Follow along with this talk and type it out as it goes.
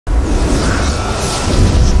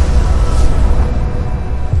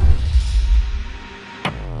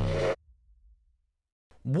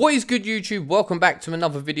What is good, YouTube? Welcome back to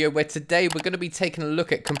another video where today we're going to be taking a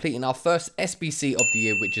look at completing our first SBC of the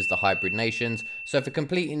year, which is the Hybrid Nations. So for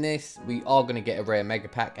completing this, we are going to get a rare mega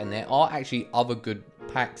pack, and there are actually other good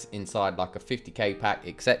packs inside, like a 50k pack,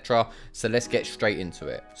 etc. So let's get straight into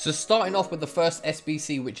it. So starting off with the first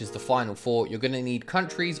SBC, which is the final four, you're going to need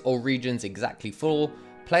countries or regions exactly 4.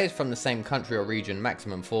 Players from the same country or region,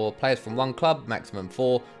 maximum 4. Players from one club, maximum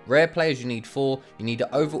 4. Rare players, you need 4. You need an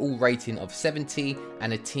overall rating of 70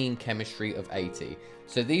 and a team chemistry of 80.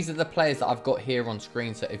 So these are the players that I've got here on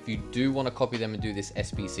screen. So if you do want to copy them and do this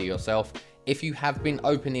SBC yourself, if you have been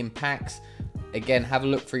opening packs, again, have a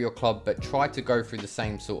look through your club, but try to go through the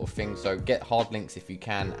same sort of thing. So get hard links if you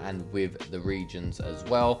can, and with the regions as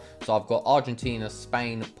well. So I've got Argentina,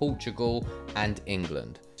 Spain, Portugal, and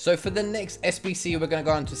England. So for the next SBC, we're going to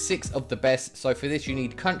go on to 6 of the best. So for this, you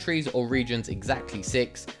need countries or regions exactly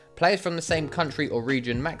 6. Players from the same country or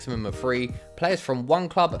region, maximum of 3. Players from one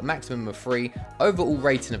club, maximum of 3. Overall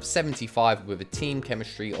rating of 75 with a team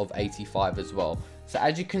chemistry of 85 as well. So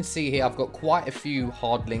as you can see here, I've got quite a few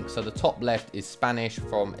hard links. So the top left is Spanish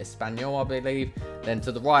from Espanol, I believe. Then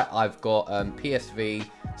to the right, I've got PSV,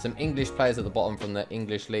 some English players at the bottom from the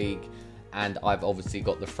English League. And I've obviously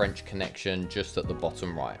got the French connection just at the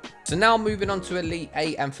bottom right. So now moving on to Elite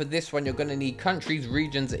 8, and for this one, you're going to need countries,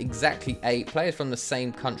 regions, exactly 8. Players from the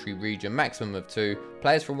same country, region, maximum of 2.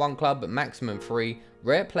 Players from one club, maximum 3.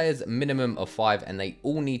 Rare players, minimum of 5, and they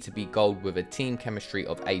all need to be gold with a team chemistry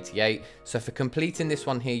of 88. So for completing this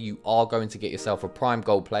one here, you are going to get yourself a prime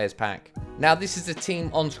gold players pack. Now this is a team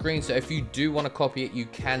on screen, so if you do want to copy it, you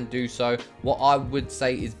can do so. What I would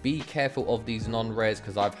say is be careful of these non-rares,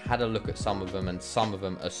 because I've had a look at some of them, and some of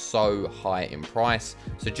them are so high in price.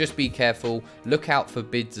 So just be careful. Look out for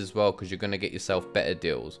bids as well, because you're going to get yourself better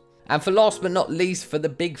deals. And for last but not least, for the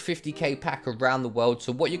big 50k pack around the world,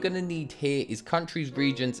 so what you're going to need here is countries,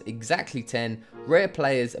 regions, exactly 10, rare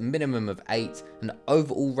players, a minimum of 8, an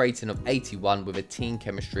overall rating of 81 with a team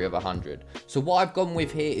chemistry of 100. So what I've gone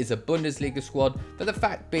with here is a Bundesliga squad, but the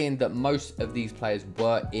fact being that most of these players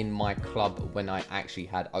were in my club when I actually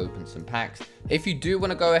had opened some packs. If you do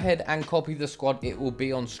want to go ahead and copy the squad, it will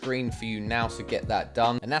be on screen for you now, so get that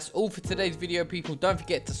done. And that's all for today's video, people. Don't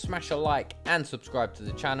forget to smash a like and subscribe to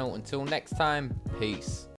the channel. Until next time,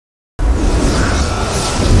 peace.